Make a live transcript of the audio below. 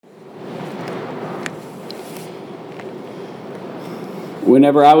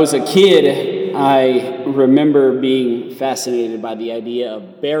Whenever I was a kid, I remember being fascinated by the idea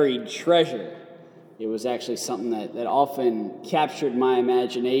of buried treasure. It was actually something that often captured my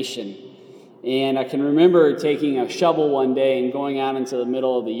imagination. And I can remember taking a shovel one day and going out into the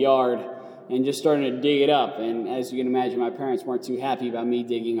middle of the yard and just starting to dig it up. And as you can imagine, my parents weren't too happy about me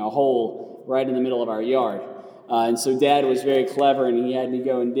digging a hole right in the middle of our yard. And so Dad was very clever, and he had me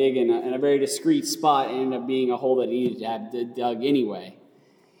go and dig in a very discreet spot. It ended up being a hole that needed to have dug anyway.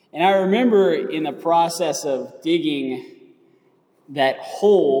 And I remember in the process of digging that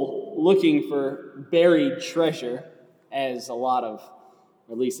hole, looking for buried treasure, as a lot of,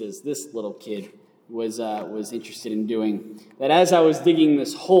 or at least as this little kid was interested in doing, that as I was digging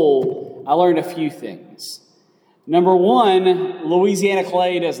this hole, I learned a few things. Number one, Louisiana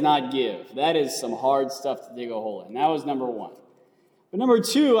clay does not give. That is some hard stuff to dig a hole in. That was number one. But number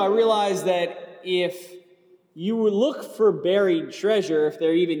two, I realized that if you would look for buried treasure, if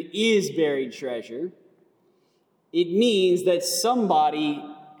there even is buried treasure, it means that somebody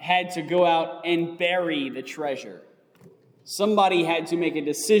had to go out and bury the treasure. Somebody had to make a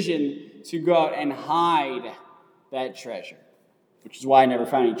decision to go out and hide that treasure. Which is why I never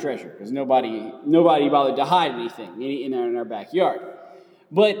found any treasure, because nobody bothered to hide anything in our backyard.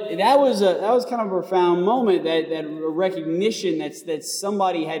 But that was kind of a profound moment, that recognition that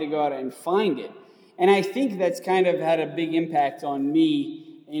somebody had to go out and find it. And I think that's kind of had a big impact on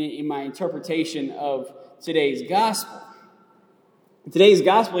me in my interpretation of today's gospel. In today's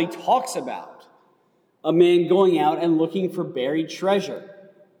gospel, he talks about a man going out and looking for buried treasure.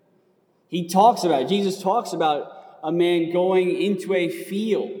 Jesus talks about a man going into a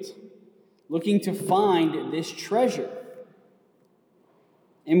field, looking to find this treasure.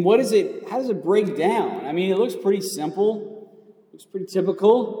 And how does it break down? I mean, it looks pretty simple. It looks pretty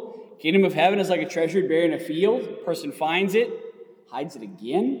typical. Kingdom of heaven is like a treasure buried in a field. Person finds it, hides it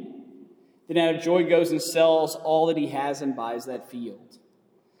again. Then out of joy goes and sells all that he has and buys that field.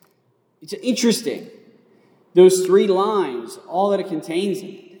 It's interesting. Those three lines, all that it contains in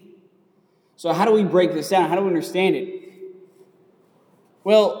it. So how do we break this down? How do we understand it?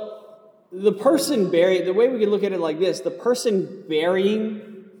 Well, the way we can look at it like this, the person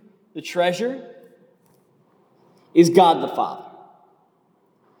burying the treasure is God the Father.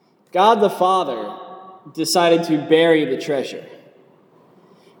 God the Father decided to bury the treasure.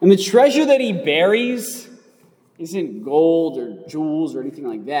 And the treasure that he buries isn't gold or jewels or anything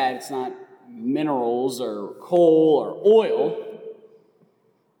like that. It's not minerals or coal or oil.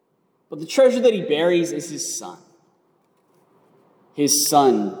 But the treasure that he buries is his Son. His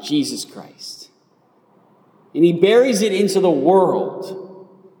Son, Jesus Christ. And he buries it into the world.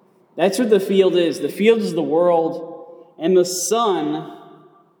 That's what the field is. The field is the world, and the Son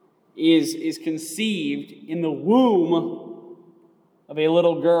is conceived in the womb of a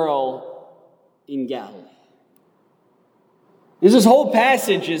little girl in Galilee. This whole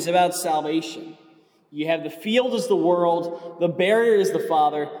passage is about salvation. You have the field is the world, the barrier is the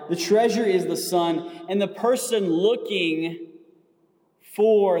Father, the treasure is the Son, and the person looking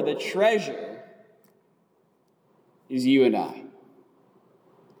for the treasure is you and I.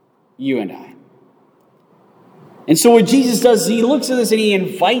 You and I. And so what Jesus does is he looks at this and he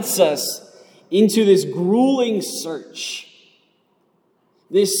invites us into this grueling search.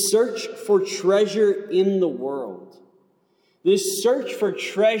 This search for treasure in the world. This search for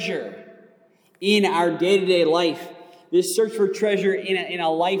treasure in our day-to-day life, this search for treasure in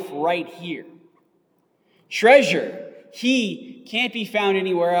a life right here. Treasure, he can't be found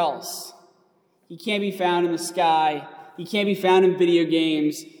anywhere else. He can't be found in the sky. He can't be found in video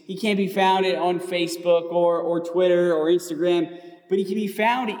games. He can't be found on Facebook or Twitter or Instagram. But he can be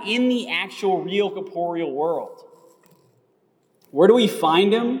found in the actual real corporeal world. Where do we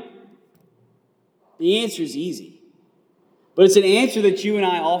find him? The answer is easy. But it's an answer that you and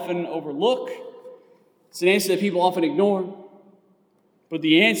I often overlook. It's an answer that people often ignore. But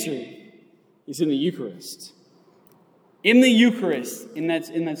the answer is in the Eucharist. In the Eucharist, in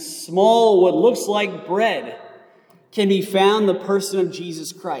that small, what looks like bread, can be found the person of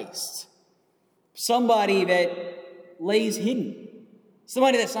Jesus Christ. Somebody that lays hidden.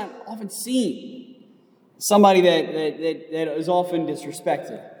 Somebody that's not often seen. Somebody that is often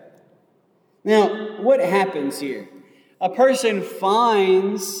disrespected. Now, what happens here? A person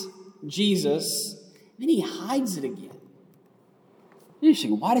finds Jesus, then he hides it again.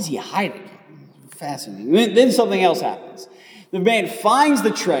 Interesting. Why does he hide it again? Fascinating. Then something else happens. The man finds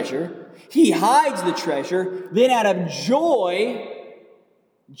the treasure. He hides the treasure. Then out of joy,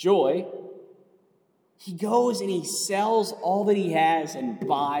 he goes and he sells all that he has and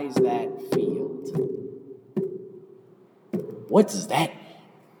buys that field. what does that mean?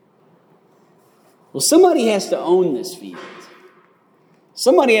 Well, somebody has to own this field.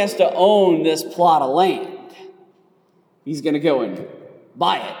 Somebody has to own this plot of land. He's going to go and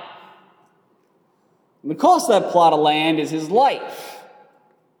buy it. And the cost of that plot of land is his life.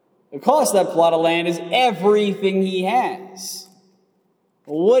 The cost of that plot of land is everything he has.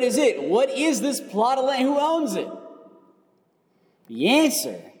 Well, what is it? What is this plot of land? Who owns it? The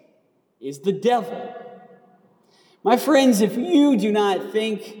answer is the devil. My friends, if you do not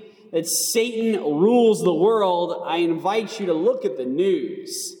think that Satan rules the world, I invite you to look at the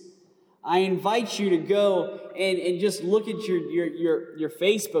news. I invite you to go and just look at your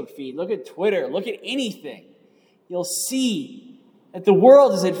Facebook feed, look at Twitter, look at anything. You'll see that the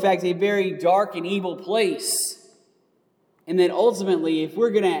world is in fact a very dark and evil place. And that ultimately, if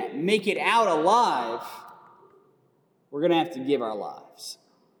we're going to make it out alive, we're going to have to give our lives.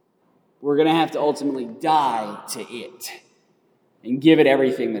 We're going to have to ultimately die to it and give it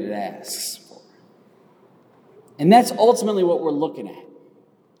everything that it asks for. And that's ultimately what we're looking at.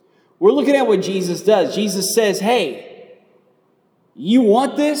 We're looking at what Jesus does. Jesus says, hey, you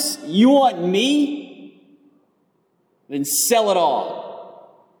want this? You want me? Then sell it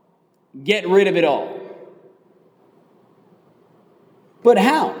all. Get rid of it all. But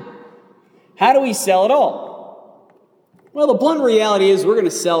how? How do we sell it all? Well, the blunt reality is we're going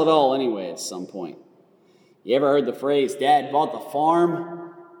to sell it all anyway at some point. You ever heard the phrase, Dad bought the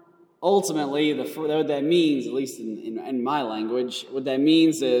farm? Ultimately, what that means, at least in my language, what that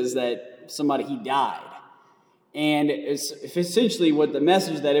means is that he died. And it's essentially what the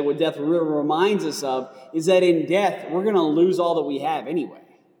message that what death reminds us of is that in death, we're going to lose all that we have anyway.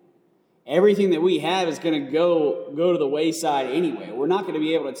 Everything that we have is going to go to the wayside anyway. We're not going to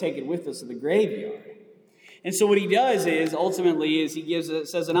be able to take it with us to the graveyard. And so what he does is, ultimately, is he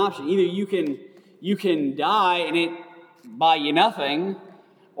says an option. Either you can die and it buy you nothing,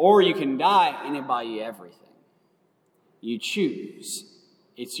 or you can die and it buy you everything. You choose.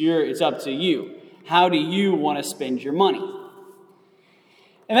 It's up to you. How do you want to spend your money?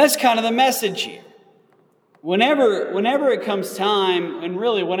 And that's kind of the message here. Whenever it comes time, and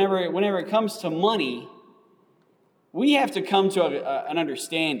really whenever it comes to money, we have to come to an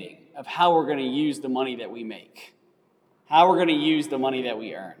understanding of how we're going to use the money that we make, how we're going to use the money that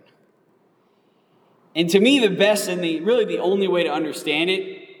we earn. And to me, the best and the only way to understand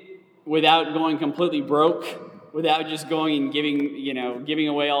it, without going completely broke, without just going and giving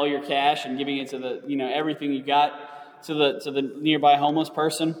away all your cash and giving it to everything you got to the nearby homeless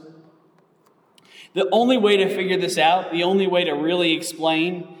person. The only way to figure this out, the only way to really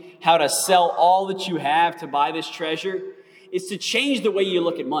explain how to sell all that you have to buy this treasure, is to change the way you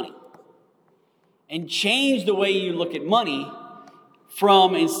look at money. And change the way you look at money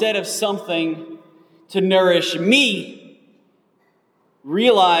from, instead of something to nourish me,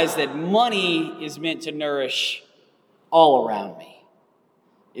 realize that money is meant to nourish all around me.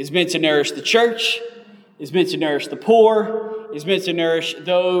 It's meant to nourish the church. It's meant to nourish the poor. Is meant to nourish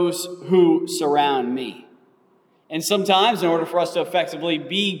those who surround me. And sometimes, in order for us to effectively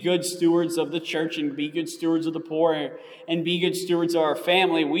be good stewards of the church and be good stewards of the poor and be good stewards of our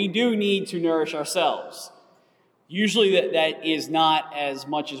family, we do need to nourish ourselves. Usually that is not as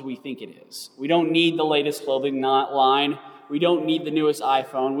much as we think it is. We don't need the latest clothing line. We don't need the newest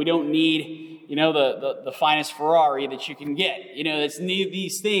iPhone. We don't need, the finest Ferrari that you can get.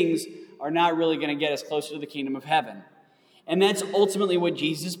 These things are not really going to get us closer to the kingdom of heaven. And that's ultimately what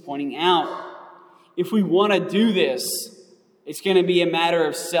Jesus is pointing out. If we want to do this, it's going to be a matter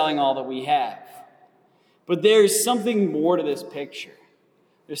of selling all that we have. But there's something more to this picture.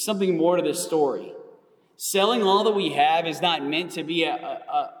 There's something more to this story. Selling all that we have is not meant to be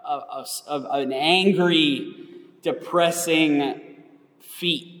an angry, depressing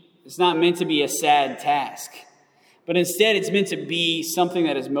feat. It's not meant to be a sad task. But instead, it's meant to be something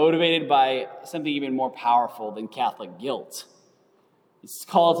that is motivated by something even more powerful than Catholic guilt. It's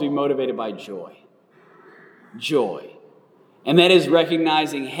called to be motivated by joy. Joy. And that is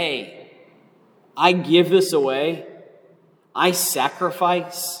recognizing, hey, I give this away. I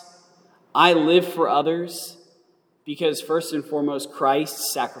sacrifice. I live for others because first and foremost,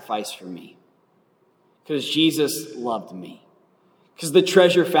 Christ sacrificed for me. Because Jesus loved me. Because the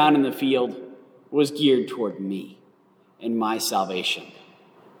treasure found in the field was geared toward me and my salvation.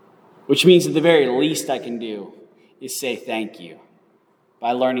 Which means that the very least I can do is say thank you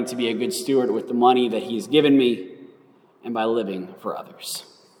by learning to be a good steward with the money that He's given me and by living for others.